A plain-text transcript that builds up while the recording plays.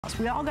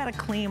We all got to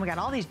clean. We got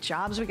all these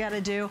jobs we got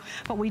to do,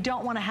 but we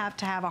don't want to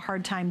have a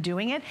hard time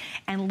doing it.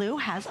 And Lou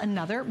has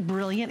another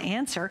brilliant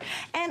answer.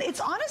 And it's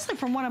honestly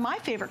from one of my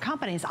favorite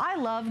companies. I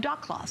love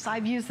dock cloths.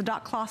 I've used the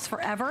dock cloths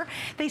forever.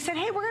 They said,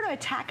 hey, we're going to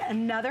attack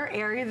another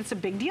area that's a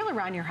big deal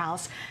around your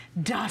house.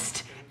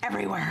 Dust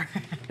everywhere.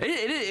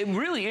 It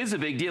really is a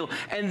big deal.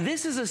 And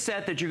this is a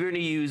set that you're going to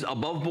use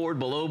above board,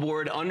 below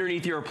board,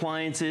 underneath your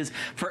appliances,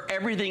 for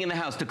everything in the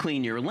house, to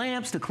clean your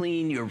lamps, to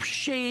clean your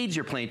shades,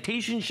 your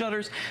plantation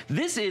shutters.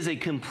 This is a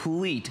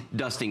complete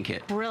dusting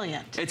kit.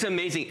 Brilliant. It's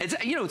amazing. It's,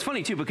 you know, it's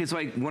funny too, because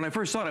like when I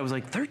first saw it, I was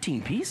like,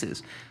 13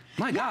 pieces.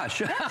 My gosh.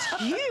 That's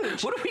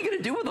huge. What are we going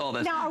to do with all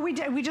this? Now,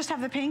 we just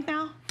have the pink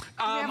now? Do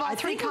we have all I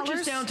three think colors? we're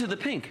just down to the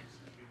pink.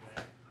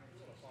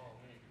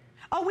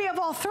 Oh, we have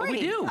all three. Oh, we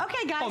do.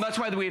 Okay, guys. Oh, that's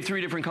why we have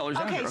 3 different colors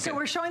down here. Okay, so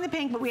we're showing the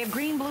pink, but we have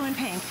green, blue, and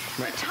pink.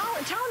 Right. But tell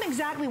them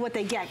exactly what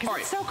they get, because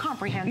it's so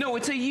comprehensive. No,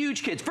 it's a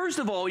huge kit. First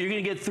of all, you're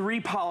going to get 3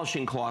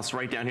 polishing cloths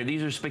right down here.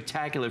 These are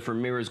spectacular for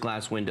mirrors,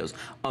 glass windows.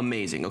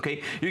 Amazing,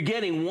 okay? You're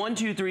getting 1,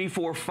 2, 3,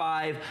 4,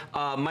 5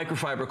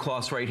 microfiber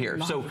cloths right here.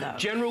 So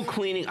general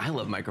cleaning. I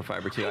love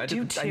microfiber too. I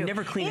do too. I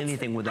never clean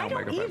anything without microfiber.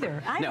 I don't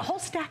either. I have a whole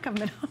stack of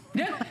them.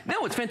 Yeah,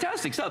 no, it's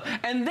fantastic stuff.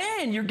 And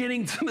then you're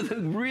getting some of the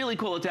really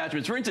cool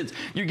attachments. For instance,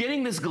 you're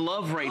getting this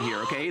glove right here,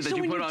 okay? That so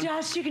you when put you on.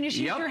 dust, you can just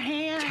use your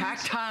hands.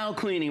 Tactile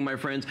cleaning, my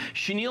friends.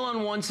 Chenille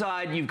on one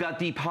side, you've got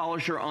the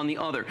polisher on the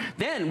other.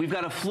 Then we've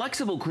got a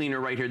flexible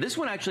cleaner right here. This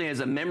one actually has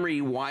a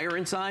memory wire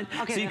inside.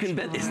 Okay, so you can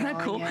isn't that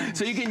cool?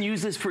 So you can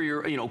use this for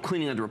your, you know,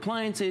 cleaning under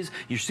appliances,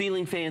 your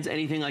ceiling fans,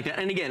 anything like that.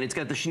 And again, it's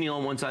got the chenille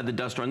on one side, the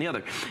duster on the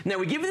other. Now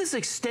we give you this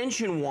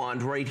extension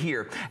wand right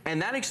here,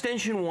 and that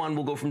extension wand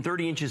will go from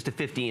 30 inches to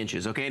 50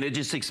 inches, okay? And it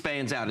just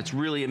expands out. It's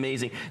really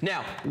amazing.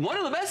 Now, one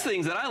of the best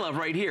things that I love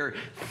right here,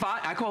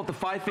 I call it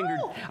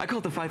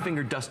the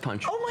five-finger dust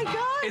punch. Oh my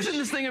gosh! Isn't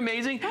this thing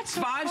amazing? That's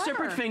so 5 clever.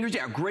 separate fingers.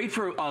 Yeah, great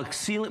for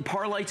ceiling,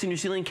 par lights in your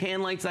ceiling,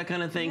 can lights, that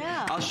kind of thing.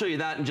 Yeah. I'll show you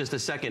that in just a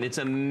second. It's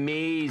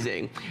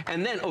amazing.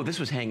 And then, oh, this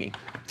was hanging.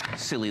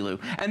 Silly Lou.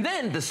 And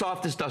then the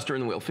softest duster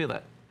in the wheel. Feel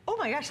that. Oh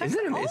my gosh, that's,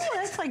 Isn't it amazing? Oh,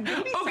 that's like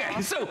baby Okay,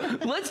 so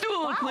let's do a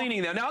little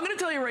cleaning now. Now, I'm going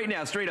to tell you right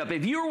now, straight up,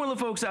 if you're one of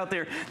the folks out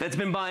there that's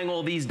been buying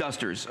all these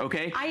dusters,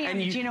 okay? I am.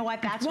 Do you know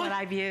what? That's what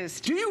I've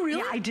used. Do you really?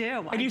 Yeah, I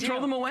do. And you throw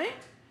them away?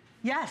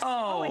 Yes.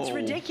 Oh, it's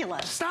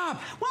ridiculous.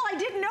 Stop. Well, I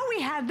didn't know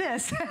we had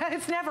this.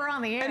 It's never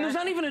on the air. And there's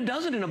not even a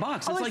dozen in a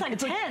box. Oh, it's like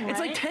 10, right? It's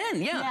like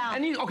 10, yeah.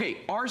 And okay,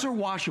 ours are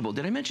washable.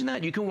 Did I mention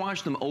that? You can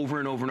wash them over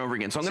and over and over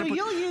again. So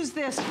you'll use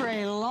this for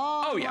a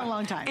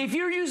long time. If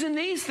you're using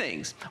these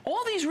things,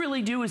 all these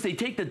really do is they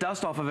take the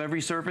dust off of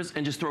every surface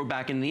and just throw it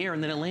back in the air,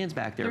 and then it lands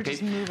back there, okay?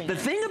 Just moving the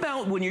thing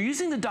about when you're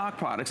using the Dock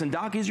products, and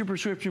Dock is your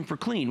prescription for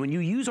clean, when you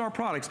use our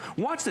products,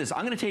 watch this.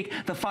 I'm gonna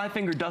take the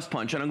 5-finger dust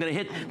punch, and I'm gonna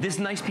hit this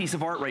nice piece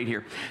of art right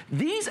here.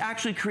 These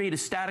actually create a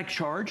static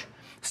charge,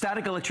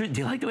 static electricity.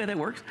 Do you like the way that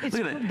works? Look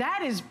at that.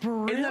 That is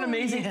brilliant. Isn't that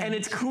amazing? And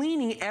it's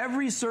cleaning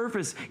every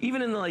surface,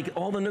 even in like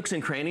all the nooks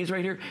and crannies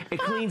right here. It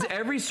cleans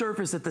every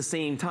surface at the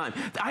same time.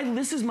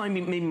 This is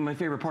maybe my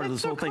favorite part of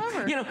this whole thing.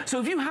 You know,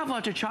 so if you have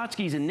lots of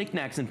tchotchkes and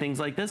knickknacks and things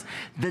like this,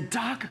 the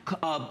Dock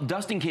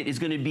dusting kit is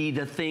going to be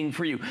the thing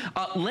for you.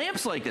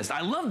 Lamps like this. I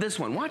love this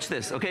one. Watch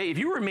this, okay? If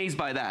you were amazed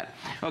by that,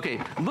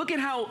 okay, look at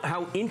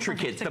how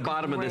intricate the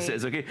bottom of this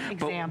is, okay?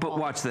 But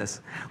watch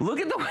this. Look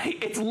at the way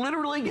it's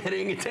literally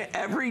getting into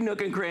every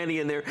nook and cranny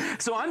in there.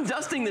 So I'm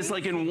dusting this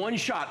like in one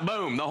shot.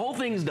 Boom, the whole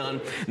thing's done.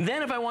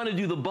 Then if I want to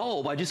do the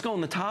bulb, I just go on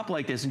the top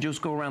like this and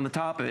just go around the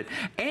top of it.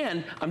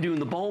 And I'm doing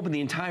the bulb in the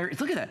entire,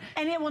 look at that.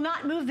 And it will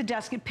not move the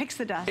dust, it picks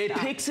the dust up. It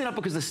picks it up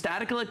because the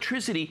static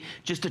electricity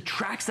just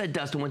attracts that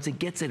dust, and once it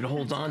gets it, it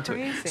holds on to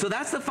it. So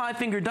that's the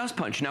 5-finger dust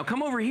punch. Now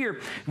come over here,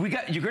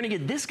 you're gonna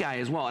get this guy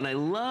as well, and I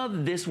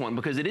love this one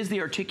because it is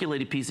the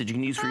articulated piece that you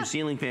can use for your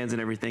ceiling fans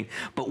and everything.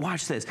 But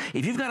watch this.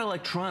 If you've got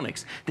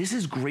electronics, this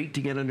is great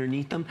to get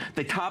underneath them.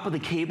 The top of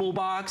the cable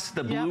box,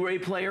 the Blu-ray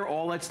player,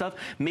 all that stuff,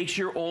 make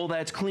sure all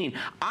that's clean.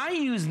 I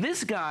use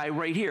this guy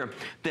right here,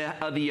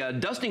 the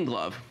dusting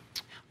glove.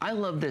 I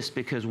love this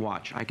because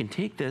watch, I can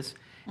take this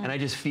and I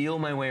just feel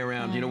my way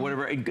around, you know,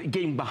 whatever,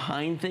 getting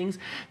behind things.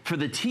 For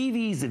the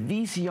TVs, the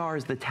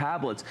VCRs, the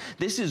tablets,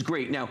 this is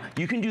great. Now,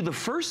 you can do the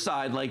first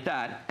side like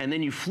that, and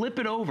then you flip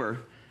it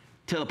over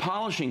to the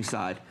polishing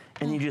side,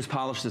 and you just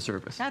polish the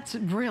surface. That's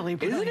really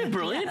brilliant. Isn't it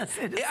brilliant? Yes,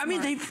 it is I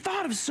mean, they've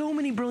thought of so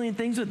many brilliant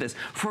things with this.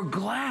 For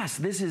glass,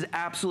 this is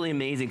absolutely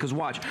amazing, because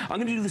watch, I'm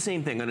gonna do the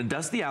same thing. I'm gonna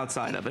dust the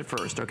outside of it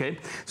first, okay?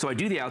 So I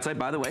do the outside,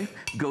 by the way,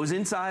 goes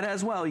inside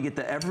as well. You get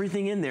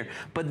everything in there.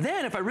 But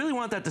then, if I really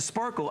want that to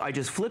sparkle, I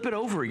just flip it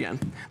over again.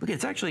 Look,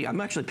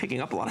 I'm actually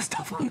picking up a lot of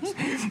stuff on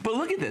this. But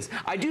look at this.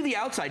 I do the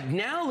outside.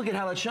 Now look at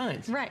how it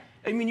shines. Right.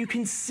 I mean, you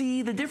can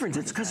see the difference.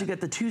 It's because you got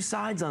the 2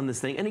 sides on this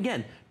thing. And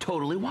again,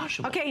 totally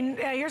washable. Okay,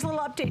 here's a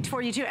little update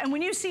for you too. And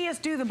when you see us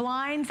do the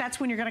blinds, that's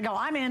when you're gonna go,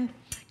 I'm in,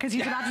 because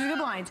he's about to do the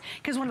blinds.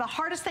 Because one of the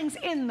hardest things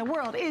in the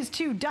world is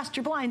to dust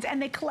your blinds,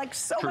 and they collect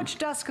so much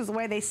dust because of the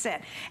way they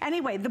sit.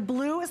 Anyway, the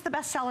blue is the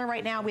best seller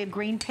right now. We have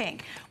green,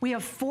 pink. We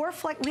have 4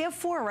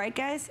 right,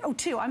 guys? Oh,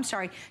 2, I'm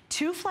sorry.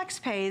 2 flex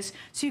pays,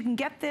 so you can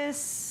get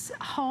this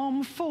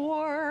home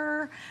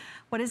for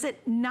what is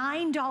it?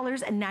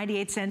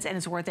 $9.98, and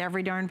it's worth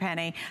every darn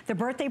penny. The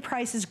birthday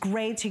price is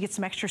great, so you get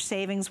some extra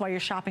savings while you're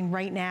shopping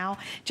right now.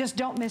 Just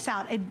don't miss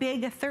out. A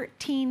big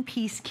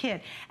 13-piece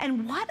kit.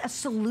 And what a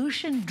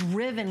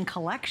solution-driven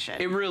collection.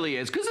 It really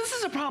is, because this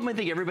is a problem I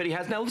think everybody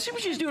has. Now, let's see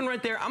what she's doing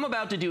right there. I'm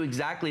about to do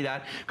exactly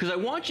that, because I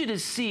want you to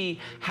see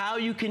how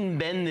you can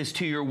bend this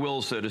to your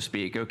will, so to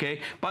speak,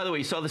 okay? By the way,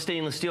 you saw the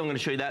stainless steel. I'm going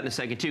to show you that in a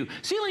second, too.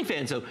 Ceiling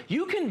fans, though,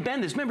 you can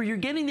bend this. Remember, you're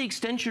getting the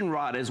extension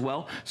rod as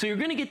well, so you're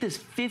going to get this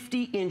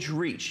 50-inch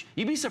reach.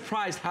 You'd be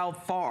surprised how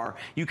far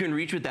you can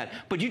reach with that.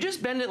 But you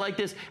just bend it like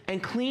this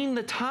and clean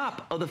the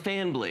top of the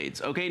fan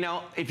blades, okay?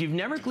 Now, if you've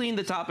never cleaned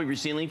the top of your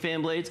ceiling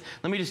fan blades,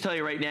 let me just tell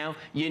you right now,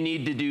 you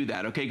need to do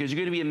that, okay? Because you're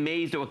going to be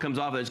amazed at what comes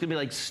off of it. It's going to be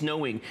like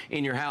snowing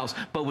in your house.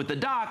 But with the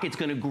dock, it's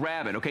going to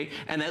grab it, okay?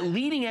 And that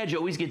leading edge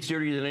always gets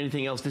dirtier than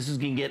anything else. This is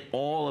going to get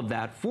all of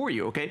that for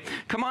you, okay?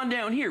 Come on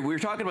down here. We were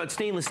talking about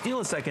stainless steel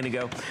a second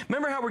ago.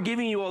 Remember how we're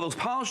giving you all those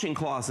polishing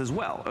cloths as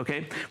well,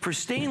 okay? For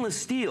stainless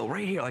steel,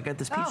 right here, I got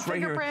this piece right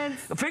here.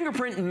 A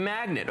fingerprint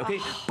magnet, okay?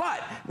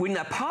 But when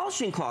that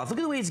polishing cloth, look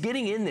at the way it's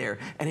getting in there,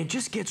 and it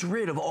just gets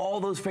rid of all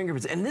those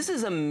fingerprints. And this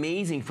is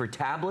amazing for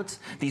tablets,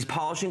 these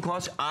polishing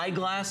cloths,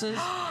 eyeglasses.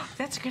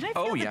 That's good. I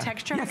feel the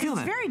texture. Yeah, feel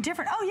that. It's very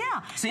different. Oh,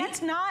 yeah. See?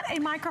 That's not a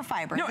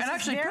microfiber. No, this and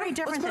actually, very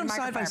different let's put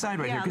them side by side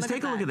right here, because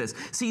take a look at this.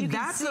 See,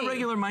 that's the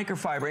regular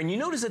microfiber, and you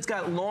notice it's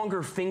got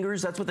longer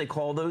fingers. That's what they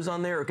call those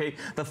on there, okay?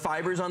 The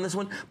fibers on this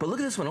one. But look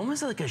at this one,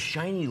 almost like a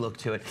shiny look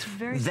to it.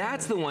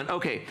 That's the one.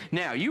 Okay,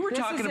 now you were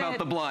talking about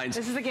the blinds.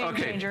 This is a game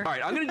changer. All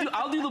right,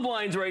 I'll do the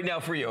blinds right now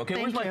for you. Okay,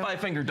 where's my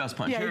 5-finger dust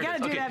punch? Yeah, you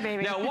gotta do that,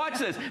 baby. Now watch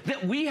this.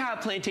 We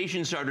have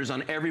plantation starters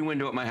on every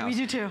window at my house.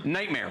 We do too.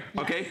 Nightmare.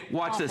 Okay,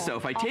 watch this. So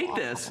if I take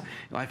this,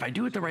 if I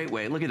do it the right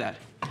way, look at that.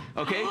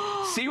 Okay,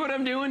 see what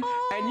I'm doing?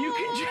 And you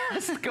can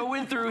just go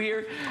in through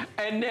here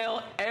and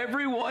nail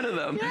every one of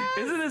them. Yes.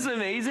 Isn't this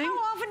amazing? How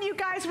often, you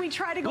guys, we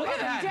try to go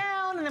up and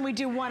down, and then we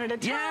do one at a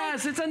time.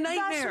 Yes, it's a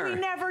nightmare. Thus,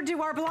 we never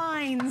do our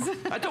blinds.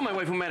 I told my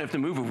wife we might have to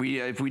move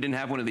if we didn't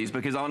have one of these,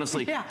 because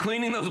honestly,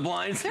 cleaning those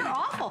blinds, they're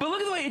awful. But look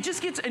at the way it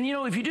just gets, and you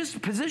know, if you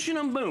just position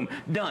them, boom,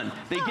 done.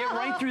 They get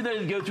right through there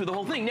and go through the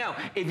whole thing. Now,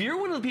 if you're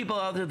one of the people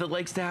out there that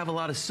likes to have a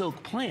lot of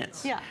silk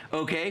plants,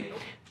 okay,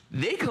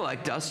 they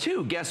collect dust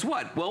too. Guess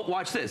what? Well,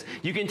 watch this.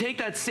 You can take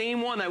that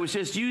same one I was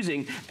just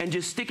using and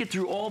just stick it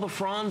through all the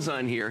fronds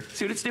on here.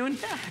 See what it's doing?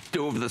 Yeah.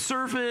 Go over the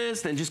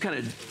surface, then just kind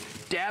of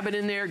dab it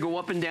in there, go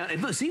up and down. And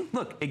look, see,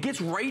 look, it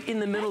gets right in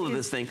the middle of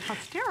this thing.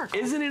 Hysterical.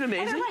 Isn't it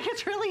amazing? I like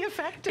it's really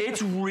effective.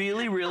 It's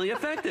really, really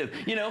effective.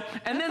 You know,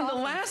 and then the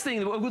last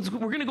thing, we're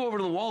going to go over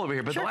to the wall over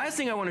here, but the last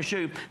thing I want to show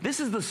you, this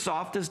is the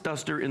softest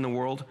duster in the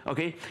world,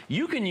 okay?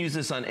 You can use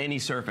this on any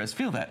surface.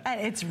 Feel that.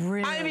 It's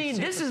really I mean,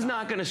 this is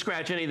not going to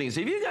scratch anything.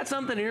 So if you got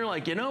something and you're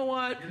like, you know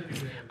what?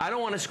 I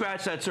don't want to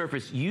scratch that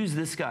surface. Use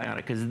this guy on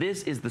it, because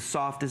this is the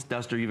softest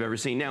duster you've ever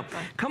seen. Now,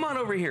 come on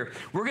over here.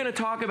 We're going to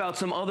talk about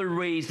some other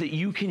ways that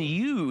you can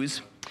use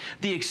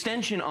the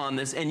extension on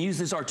this and use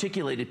this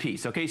articulated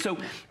piece, okay? So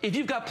if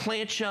you've got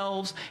plant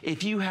shelves,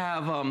 if you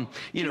have,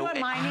 you know what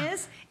mine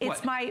is?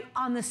 It's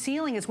on the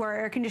ceiling is where our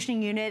air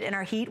conditioning unit and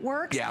our heat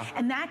works. Yeah.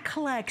 And that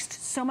collects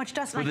so much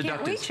dust, and I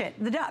can't reach it.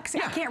 The ducts,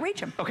 I can't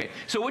reach them. Okay,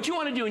 so what you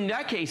want to do in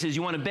that case is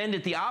you want to bend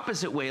it the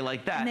opposite way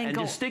like that, and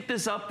just stick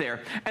this up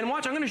there. And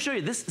watch, I'm going to show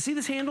you this. See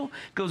this handle?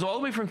 Goes all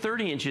the way from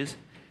 30 inches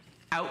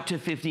out to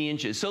 50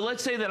 inches. So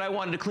let's say that I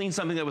wanted to clean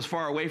something that was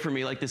far away from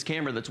me, like this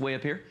camera that's way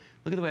up here.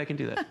 Look at the way I can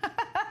do that.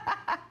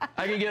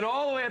 I can get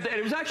all the way up there. And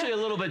it was actually a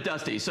little bit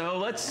dusty, so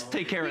let's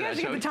take care of that. You have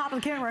to get the top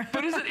of the camera.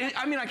 But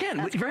I mean, I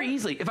can very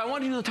easily. If I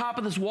want to do the top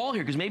of this wall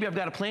here, because maybe I've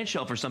got a plant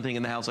shelf or something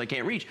in the house I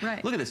can't reach.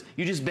 Right. Look at this.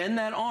 You just bend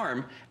that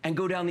arm and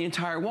go down the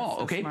entire wall,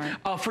 okay?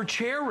 For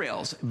chair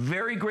rails,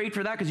 very great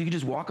for that, because you can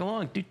just walk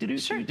along. Do the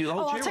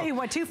whole chair. I'll tell you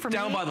what, too, for me,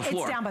 down by the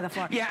floor. It's down by the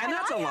floor. Yeah, and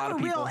that's a lot of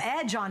people. I have a real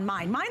edge on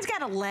mine. Mine's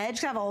got a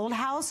ledge. I have an old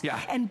house.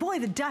 Yeah. And boy,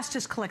 the dust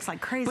just collects like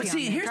crazy. But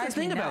see, here's the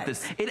thing about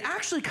this. It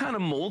actually kind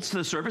of molds to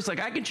the surface. Like,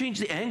 I can change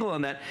the angle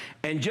on that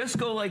and just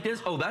go like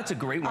this. Oh, that's a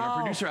great one.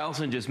 Our producer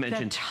Allison just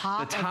mentioned.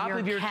 The top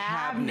of your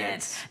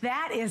cabinet.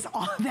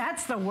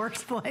 That's the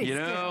worst place. You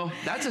know,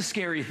 that's a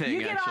scary thing,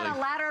 You get on a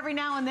ladder every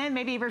now and then,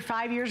 maybe every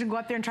 5 years, and go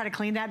up there and try to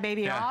clean that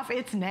baby off.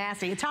 It's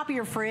nasty. The top of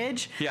your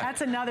fridge,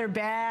 that's another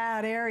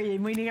bad area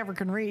we never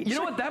can reach. You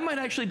know what? That might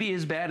actually be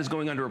as bad as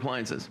going under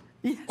appliances.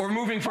 Yes. Or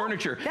moving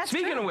furniture.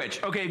 Speaking of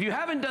which, okay, if you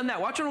haven't done that,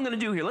 watch what I'm going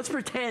to do here. Let's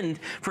pretend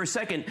for a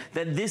second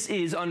that this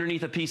is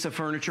underneath a piece of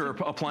furniture or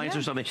appliance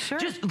or something.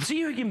 Just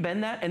see how you can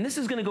bend that, and this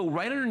is going to go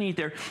right underneath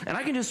there, and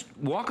I can just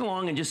walk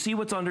along and just see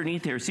what's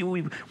underneath there, see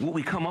what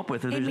we come up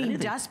with.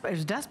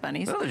 There's dust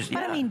bunnies. Oh,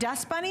 but I mean,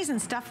 dust bunnies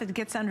and stuff that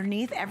gets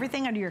underneath,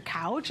 everything under your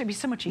couch. It'd be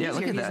so much easier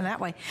using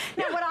that way.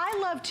 Now, what I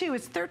love, too,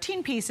 it's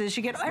 13 pieces.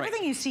 You get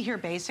everything you see here,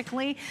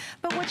 basically.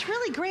 But what's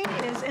really great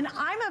is, and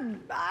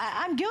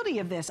I'm guilty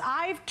of this,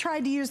 I've tried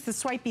tried to use the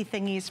swipey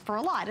thingies for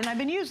a lot, and I've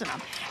been using them.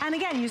 And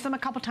again, use them a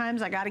couple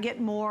times. I got to get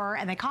more,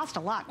 and they cost a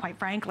lot, quite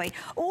frankly.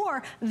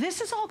 Or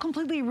this is all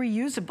completely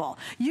reusable.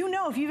 You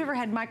know, if you've ever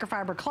had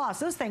microfiber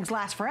cloths, those things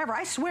last forever.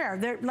 I swear,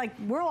 they're like,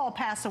 we'll all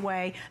pass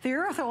away. The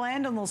earth will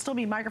end, and there'll still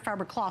be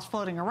microfiber cloths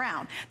floating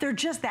around. They're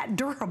just that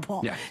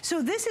durable. Yeah.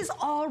 So this is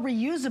all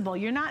reusable.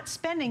 You're not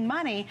spending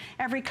money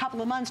every couple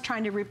of months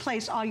trying to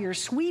replace all your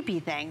sweepy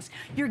things.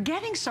 You're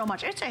getting so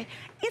much. It's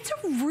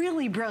a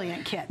really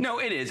brilliant kit. No,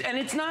 it is, and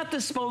it's not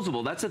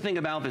disposable. That's the thing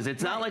about this.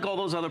 It's not like all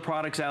those other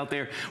products out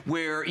there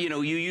where, you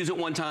know, you use it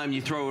one time,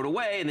 you throw it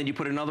away, and then you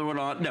put another one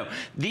on. No,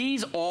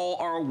 these all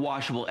are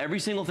washable. Every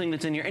single thing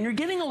that's in here, and you're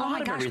getting a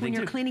lot of everything. When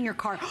you're cleaning your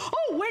car.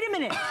 Oh, wait a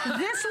minute.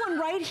 This one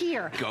right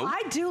here. Go.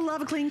 I do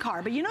love a clean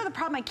car, but you know the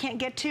problem I can't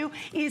get to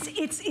is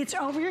it's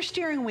over your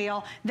steering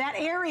wheel. That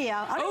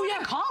area. I don't know what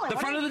to call it. The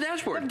front of the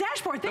dashboard. The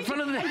dashboard. The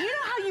front of the. And you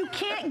know how you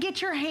can't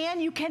get your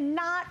hand? You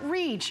cannot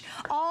reach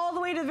all the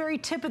way to the very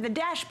tip of the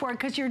dashboard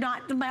because you're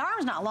not. My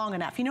arm's not long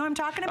enough. You know what I'm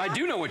talking about? I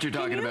do know what you're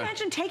talking about. Can you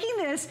imagine taking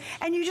this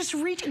and you just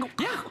reach and go?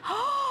 Yeah.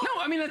 No,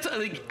 I mean that's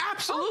like,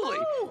 absolutely.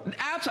 Oh, no.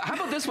 How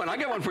about this one? I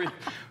got one for you.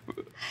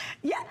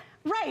 Yeah.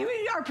 Right,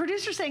 our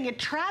producer's saying it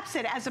traps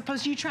it as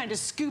opposed to you trying to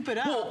scoop it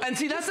up. Well, and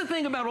see, that's the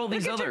thing about all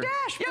these other... Look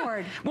at your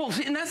dashboard. Yeah. Well,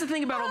 see, and that's the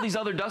thing about all these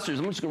other dusters.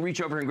 I'm just going to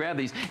reach over and grab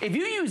these. If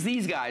you use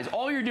these guys,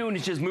 all you're doing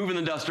is just moving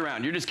the dust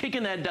around. You're just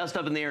kicking that dust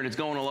up in the air and it's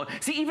going along.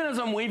 See, even as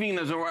I'm waving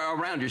those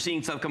around, you're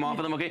seeing stuff come off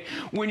of them, okay?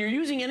 When you're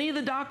using any of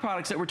the dock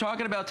products that we're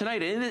talking about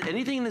tonight,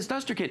 anything in this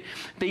duster kit,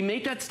 they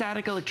make that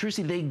static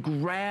electricity. They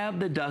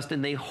grab the dust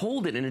and they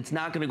hold it, and it's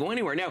not going to go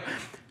anywhere. Now,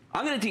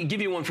 I'm going to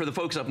give you one for the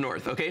folks up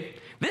north, okay?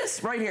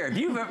 This right here, if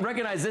you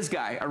recognize this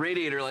guy, a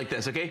radiator like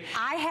this, okay?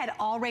 I had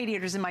all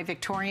radiators in my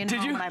Victorian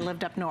home when I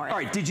lived up north. All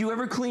right, did you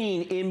ever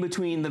clean in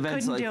between the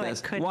vents like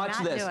this? Watch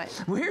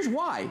this. Well, here's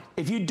why.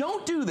 If you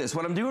don't do this,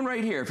 what I'm doing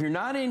right here, if you're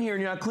not in here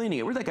and you're not cleaning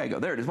it, where'd that guy go?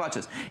 There it is, watch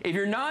this. If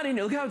you're not in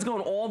here, look how it's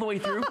going all the way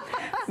through.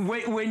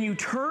 when you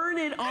turn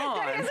it on.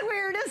 That is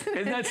weird, isn't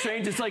it? Isn't that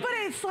strange? It's like. But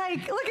it's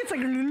like, look, it's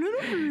like.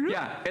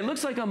 Yeah, it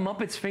looks like a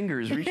Muppet's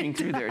fingers reaching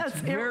through there. It's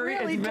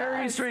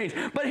very strange.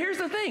 But here's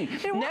the thing.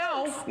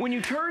 Now, when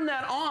you turn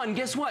that on,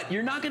 guess what?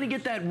 You're not going to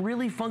get that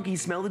really funky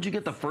smell that you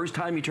get the first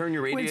time you turn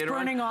your radiator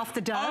on. It's burning off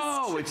the dust.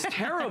 Oh, it's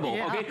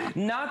terrible, okay?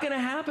 Not going to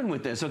happen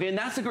with this, okay? And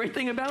that's the great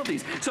thing about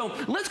these. So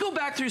let's go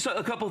back through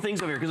a couple of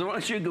things over here, because I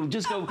want you to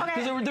just go,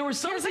 because there were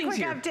some things here. Here's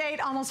a quick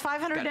update. Almost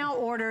 500 now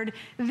ordered.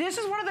 This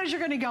is one of those you're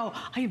going to go,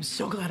 I am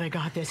so glad I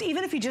got this,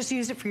 even if you just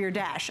used it for your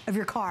dash of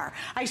your car.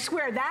 I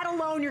swear, that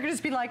alone, you're going to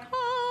just be like,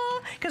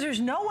 oh, because there's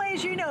no way,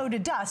 as you know, to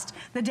dust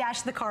the dash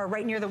of the car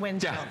right near the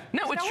windshield. Yeah.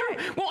 No, it's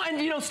true. Well,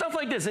 and you know, stuff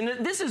like this,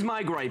 and this is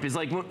my gripe, is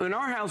like in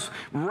our house,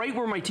 right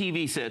where my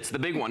TV sits, the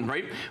big one,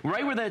 right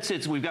where that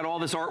sits, we've got all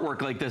this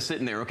artwork like this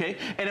sitting there, okay?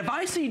 And if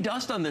I see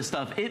dust on this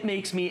stuff, it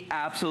makes me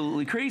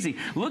absolutely crazy.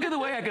 Look at the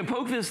way I can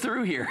poke this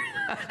through here.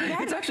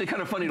 It's actually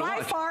kind of funny to watch.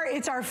 By far,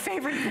 it's our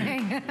favorite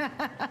thing.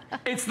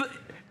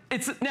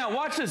 Now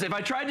watch this. If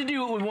I tried to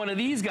do it with one of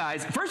these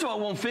guys, first of all,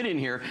 it won't fit in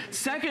here.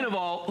 Second of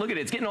all, look at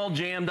it. It's getting all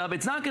jammed up.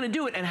 It's not going to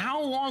do it. And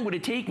how long would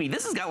it take me?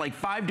 This has got like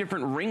 5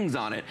 different rings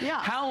on it. Yeah.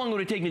 How long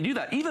would it take me to do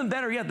that? Even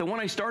better yet, the one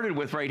I started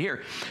with right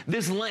here.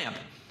 This lamp.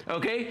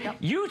 Okay? Yep.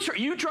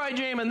 You try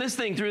jamming this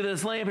thing through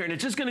this lamp here, and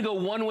it's just going to go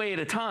one way at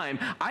a time.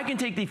 I can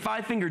take the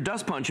 5-finger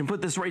dust punch and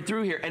put this right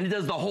through here, and it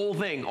does the whole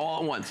thing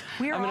all at once.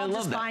 We are all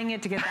just buying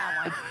it to get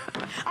that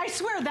one. I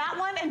swear, that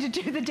one and to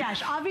do the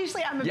dash.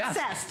 Obviously, I'm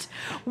obsessed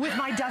with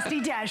my dusty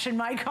dash in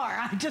my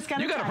car. I just got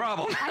to. You got a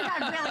problem. I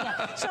got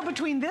really. So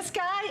between this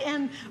guy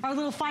and our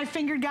little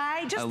 5-fingered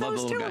guy, just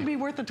those two would be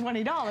worth the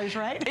 $20,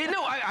 right?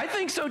 No, I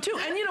think so too.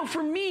 And you know,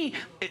 for me,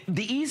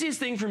 the easiest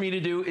thing for me to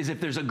do is if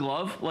there's a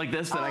glove like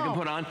this that I can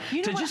put on.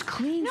 Just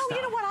clean stuff. No,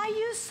 you know what? I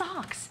use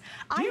socks.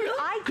 Really?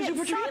 I get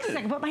socks.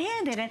 I can put my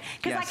hand in it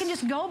because I can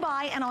just go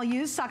by and I'll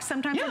use socks.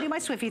 Sometimes I do my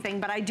Swifty thing,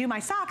 but I do my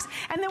socks.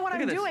 And then what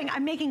I'm doing,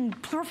 I'm making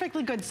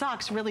perfectly good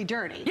socks really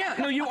dirty. Yeah,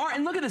 no, you are.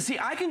 And look at this. See,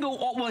 I can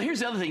go, well, here's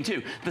the other thing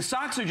too. The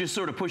socks are just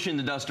sort of pushing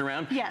the dust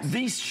around. Yes.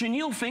 These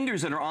chenille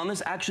fingers that are on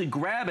this actually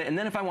grab it. And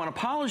then if I want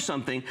to polish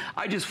something,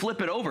 I just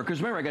flip it over.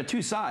 Because remember, I got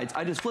 2 sides.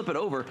 I just flip it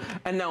over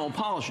and now I'm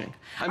polishing.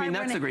 I mean,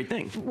 that's the great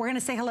thing. We're going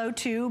to say hello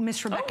to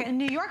Miss Rebecca in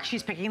New York.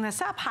 She's picking this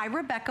up. Hi,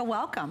 Rebecca.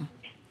 Welcome.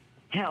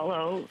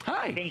 Hello.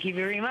 Hi. Thank you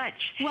very much.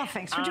 Well,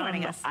 thanks for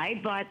joining us. I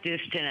bought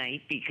this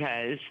tonight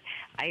because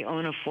I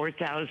own a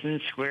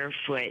 4,000 square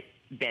foot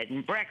bed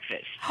and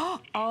breakfast. Oh,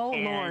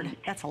 Lord.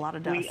 That's a lot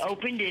of dust. We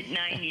opened it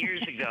 9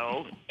 years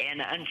ago, and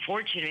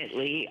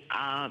unfortunately,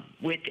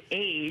 with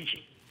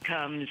age,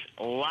 comes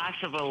loss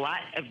of a lot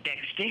of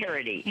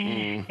dexterity.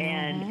 Mm-hmm.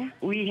 And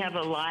we have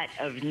a lot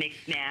of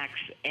knickknacks,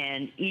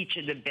 and each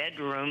of the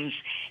bedrooms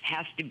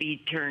has to be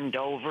turned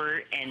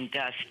over and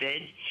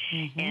dusted,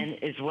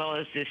 and as well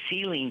as the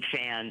ceiling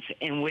fans.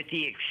 And with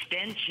the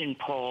extension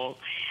pole,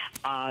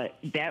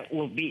 that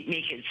will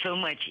make it so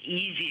much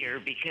easier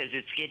because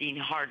it's getting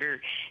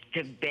harder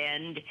to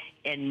bend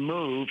and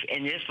move.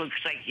 And this looks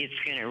like it's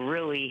going to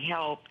really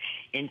help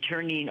in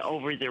turning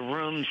over the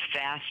rooms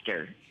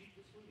faster.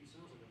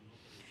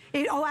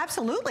 Oh,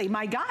 absolutely.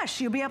 My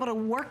gosh, you'll be able to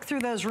work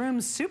through those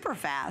rooms super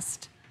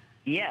fast.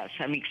 Yes,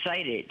 I'm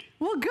excited.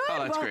 Well, good. Oh,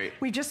 that's great.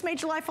 We just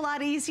made your life a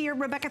lot easier.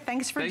 Rebecca,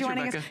 thanks for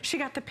joining us. She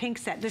got the pink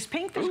set. There's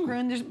pink, there's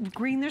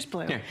green, there's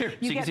blue. Here,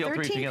 you so get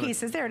 13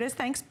 pieces. There it is.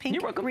 Thanks.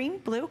 Pink, green,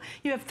 blue.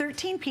 You have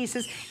 13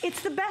 pieces.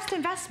 It's the best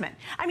investment.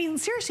 I mean,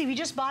 seriously, if you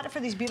just bought it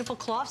for these beautiful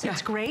cloths,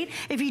 it's great.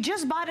 If you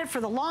just bought it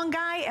for the long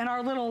guy and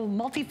our little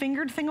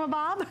multi-fingered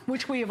thingamabob,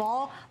 which we have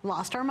all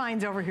lost our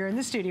minds over here in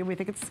the studio, we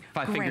think it's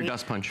Five-finger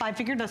dust punch.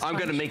 Five-finger dust punch. I'm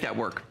going to make that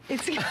work.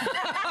 It's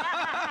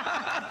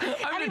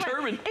I'm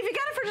determined. If you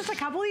got it for just a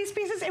couple of these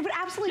pieces, it would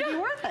absolutely be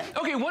worth it.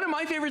 Okay, one of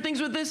my favorite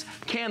things with this,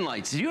 can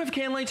lights. Do you have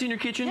can lights in your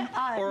kitchen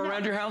or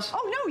around your house?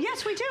 Oh, no,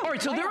 yes, we do. All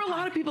right, so there are a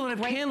lot of people that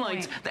have can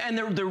lights, and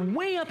they're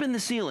way up in the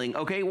ceiling,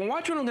 okay? Well,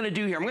 watch what I'm going to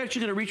do here. I'm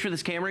actually going to reach for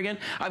this camera again.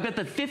 I've got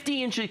the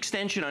 50-inch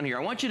extension on here.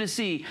 I want you to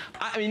see,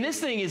 I mean,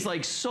 this thing is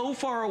like so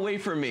far away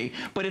from me,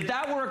 but if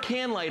that were a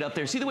can light up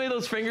there, see the way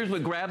those fingers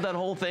would grab that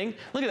whole thing?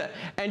 Look at that.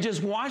 And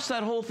just wash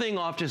that whole thing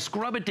off, just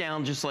scrub it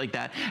down just like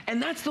that.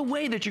 And that's the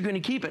way that you're going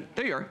to keep it.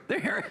 There you are. There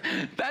you are.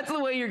 That's the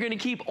way you're going to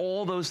keep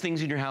all those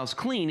things in your house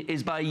clean,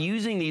 is by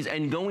using these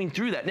and going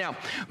through that. Now,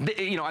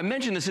 you know, I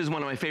mentioned this is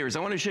one of my favorites. I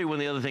want to show you one of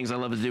the other things I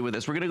love to do with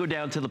this. We're going to go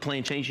down to the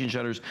plantation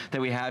shutters that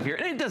we have here.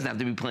 And it doesn't have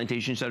to be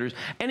plantation shutters,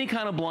 any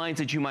kind of blinds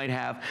that you might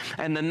have.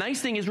 And the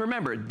nice thing is,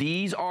 remember,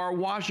 these are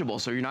washable,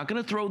 so you're not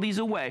going to throw these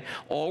away.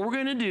 All we're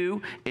going to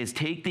do is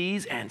take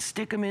these and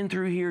stick them in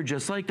through here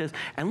just like this.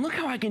 And look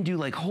how I can do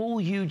like whole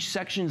huge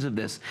sections of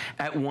this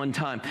at one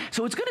time.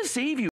 So it's going to save you